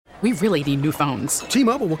We really need new phones.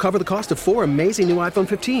 T-Mobile will cover the cost of 4 amazing new iPhone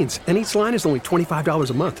 15s, and each line is only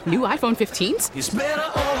 $25 a month. New iPhone 15s? It's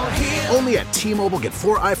better over here. Only at T-Mobile, get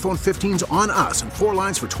 4 iPhone 15s on us and 4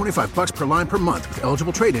 lines for $25 per line per month with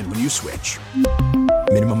eligible trade-in when you switch.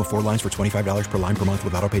 Minimum of 4 lines for $25 per line per month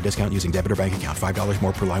with autopay discount using debit or bank account. $5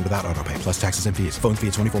 more per line without autopay, plus taxes and fees. Phone fee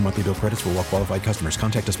at 24 monthly bill credits for well-qualified customers.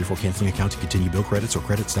 Contact us before canceling account to continue bill credits or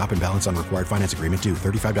credit stop and balance on required finance agreement due.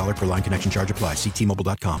 $35 per line connection charge applies. See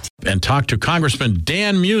T-Mobile.com. And talk to Congressman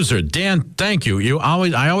Dan Meuser. Dan, thank you.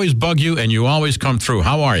 I always bug you, and you always come through.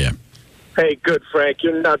 How are you? Hey, good, Frank.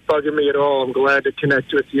 You're not bugging me at all. I'm glad to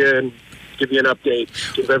connect with you and give you an update,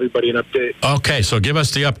 give everybody an update. Okay, so give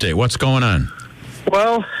us the update. What's going on?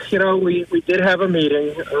 Well, we did have a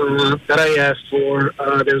meeting that I asked for.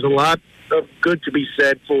 There's a lot of good to be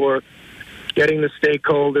said for getting the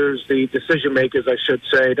stakeholders, the decision makers, I should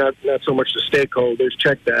say, not so much the stakeholders,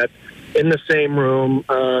 check that, in the same room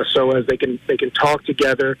so as they can talk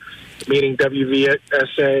together, meaning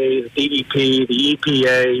WVSA, the DEP, the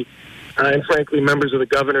EPA, and frankly, members of the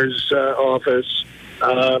governor's office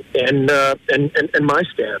and my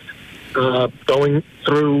staff. Going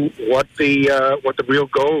through what the real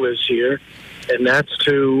goal is here, and that's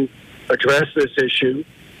to address this issue.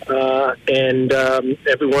 And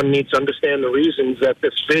everyone needs to understand the reasons that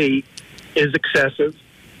this fee is excessive,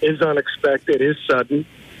 is unexpected, is sudden,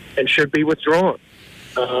 and should be withdrawn.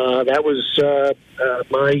 That was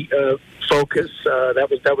my focus.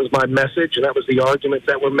 That was my message, and that was the arguments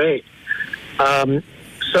that were made.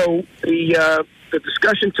 So the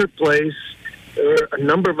discussion took place. There were a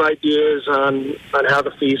number of ideas on how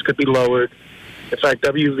the fees could be lowered. In fact,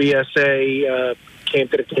 WVSA came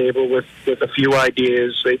to the table with a few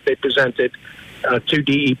ideas. They presented to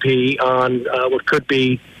DEP on what could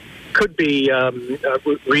be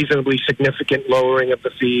reasonably significant lowering of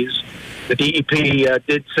the fees. The DEP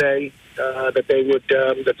did say that they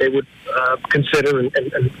would consider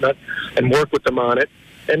and work with them on it.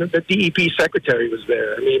 And the DEP secretary was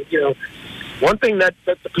there. I mean, one thing that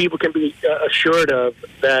the people can be assured of,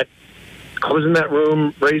 that I was in that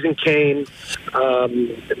room raising Cain,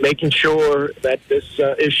 making sure that this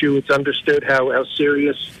issue, it's understood how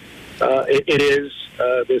serious it is,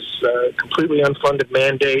 this completely unfunded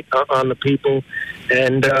mandate on the people,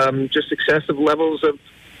 and just excessive levels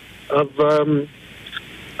of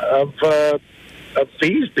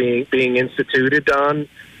fees being instituted on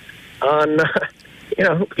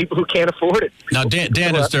people who can't afford it. Now,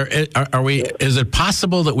 Dan, is it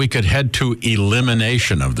possible that we could head to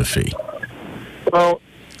elimination of the fee? Well,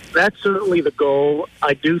 that's certainly the goal.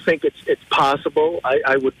 I do think it's possible.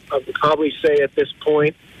 I would probably say at this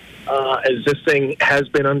point, as this thing has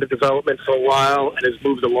been under development for a while and has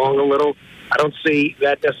moved along a little, I don't see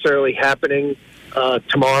that necessarily happening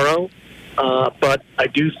tomorrow. But I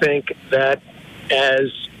do think that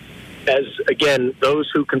as again, those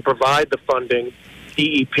who can provide the funding,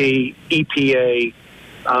 DEP, EPA,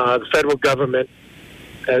 the federal government,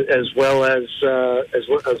 as well as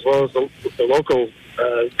the local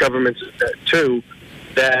governments too,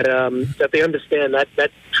 that they understand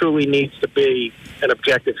that truly needs to be an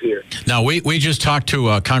objective here. Now, we just talked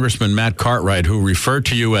to Congressman Matt Cartwright, who referred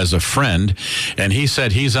to you as a friend, and he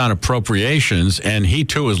said he's on appropriations, and he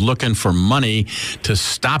too is looking for money to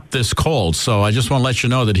stop this cold. So I just want to let you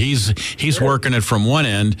know that he's working it from one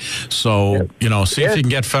end. So see if you can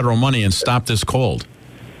get federal money and stop this cold.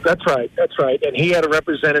 That's right. And he had a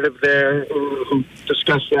representative there who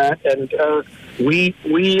discussed that, and we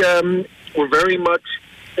were very much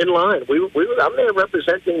in line. I'm there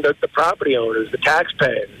representing the property owners, the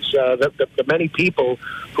taxpayers, the many people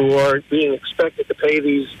who are being expected to pay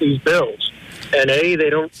these bills. And they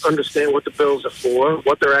don't understand what the bills are for,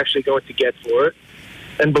 what they're actually going to get for it.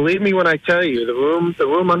 And believe me when I tell you, the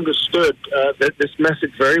room understood this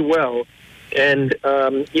message very well. And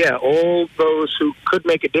all those who could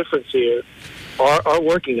make a difference here are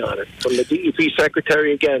working on it. From the DEP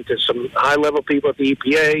secretary again to some high-level people at the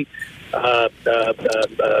EPA.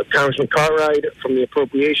 Congressman Cartwright from the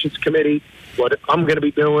Appropriations Committee, what I'm going to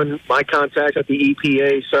be doing, my contacts at the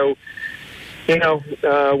EPA. So,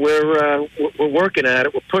 we're working at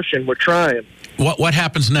it. We're pushing. We're trying. What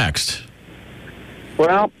happens next?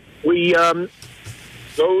 Well, there's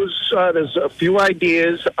a few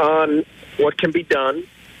ideas on what can be done.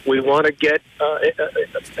 We want to get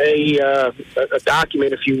a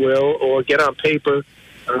document, if you will, or get on paper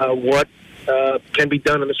what can be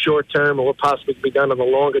done in the short term or what possibly can be done in the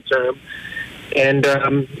longer term. And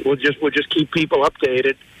we'll just keep people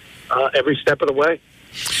updated every step of the way.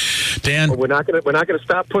 Dan, But we're not going to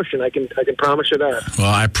stop pushing. I can promise you that. Well,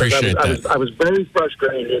 I appreciate that. I was very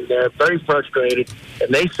frustrated,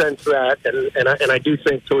 and they sensed that. And I do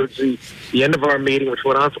think towards the end of our meeting, which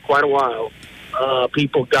went on for quite a while,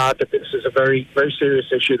 people got that this is a very, very serious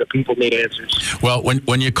issue that people need answers. Well,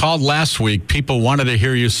 when you called last week, people wanted to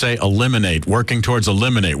hear you say eliminate, working towards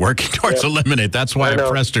eliminate. That's why I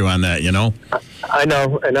pressed you on that, I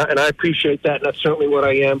know, and I appreciate that, and that's certainly what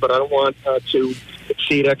I am, but I don't want to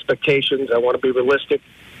exceed expectations. I want to be realistic,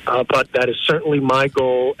 but that is certainly my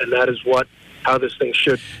goal, and that is how this thing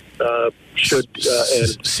should end.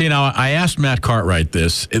 See, now, I asked Matt Cartwright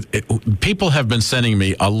this. People have been sending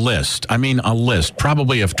me a list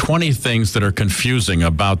probably of 20 things that are confusing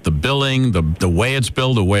about the billing, the way it's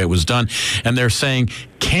billed, the way it was done. And they're saying,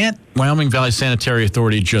 can't Wyoming Valley Sanitary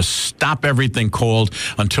Authority just stop everything cold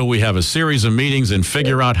until we have a series of meetings and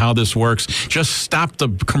figure out how this works? Just stop the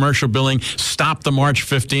commercial billing, stop the March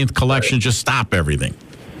 15th collection, just stop everything.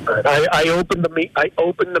 I opened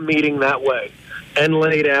the meeting that way and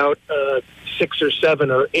laid out 6 or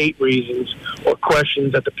 7 or 8 reasons or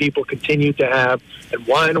questions that the people continue to have, and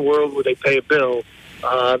why in the world would they pay a bill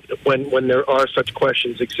when there are such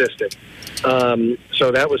questions existing.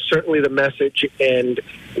 So that was certainly the message, and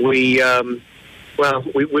we ended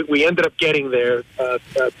up getting there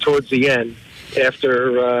towards the end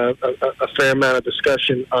after a fair amount of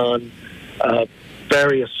discussion on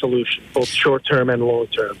various solutions, both short-term and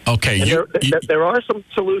long-term. Okay. There are some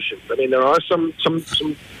solutions. I mean, there are some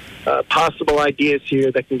possible ideas here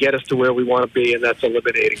that can get us to where we want to be, and that's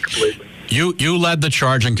eliminating completely. You led the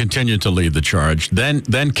charge and continued to lead the charge.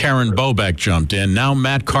 Then Karen Bobeck jumped in. Now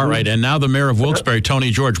Matt Cartwright, and now the mayor of Wilkes-Barre,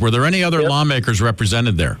 Tony George. Were there any other lawmakers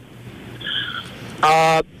represented there?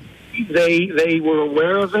 They were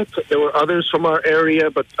aware of it. There were others from our area,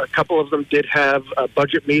 but a couple of them did have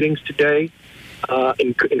budget meetings today.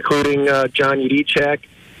 Including John Yudichak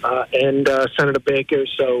and Senator Baker,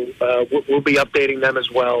 so we'll be updating them as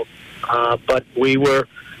well. But we were,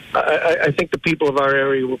 I think the people of our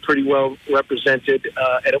area were pretty well represented,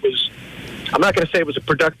 and it was, I'm not going to say it was a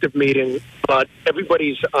productive meeting, but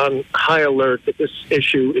everybody's on high alert that this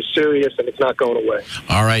issue is serious and it's not going away.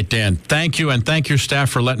 All right, Dan, thank you, and thank your staff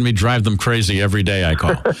for letting me drive them crazy every day I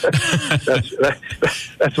call.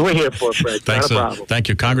 That's what we're here for, Fred. Thanks, not a problem. Thank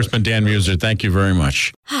you, Congressman Dan Meuser. Thank you very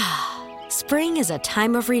much. Spring is a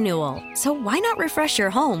time of renewal, so why not refresh your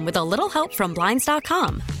home with a little help from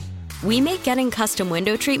Blinds.com? We make getting custom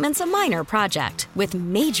window treatments a minor project with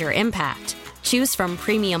major impact. Choose from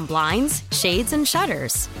premium blinds, shades, and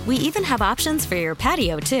shutters. We even have options for your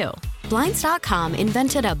patio, too. Blinds.com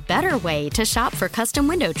invented a better way to shop for custom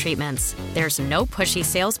window treatments. There's no pushy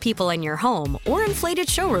salespeople in your home or inflated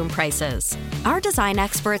showroom prices. Our design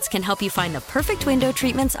experts can help you find the perfect window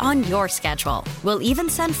treatments on your schedule. We'll even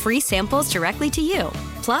send free samples directly to you.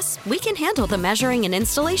 Plus, we can handle the measuring and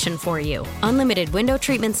installation for you. Unlimited window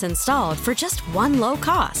treatments installed for just one low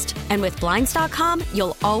cost. And with Blinds.com,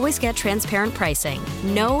 you'll always get transparent pricing.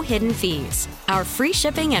 No hidden fees. Our free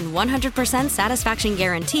shipping and 100% satisfaction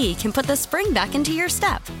guarantee can put the spring back into your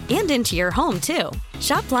step and into your home, too.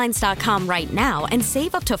 Shop Blinds.com right now and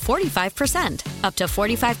save up to 45%. Up to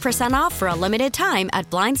 45% off for a limited time at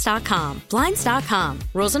Blinds.com. Blinds.com.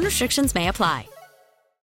 Rules and restrictions may apply.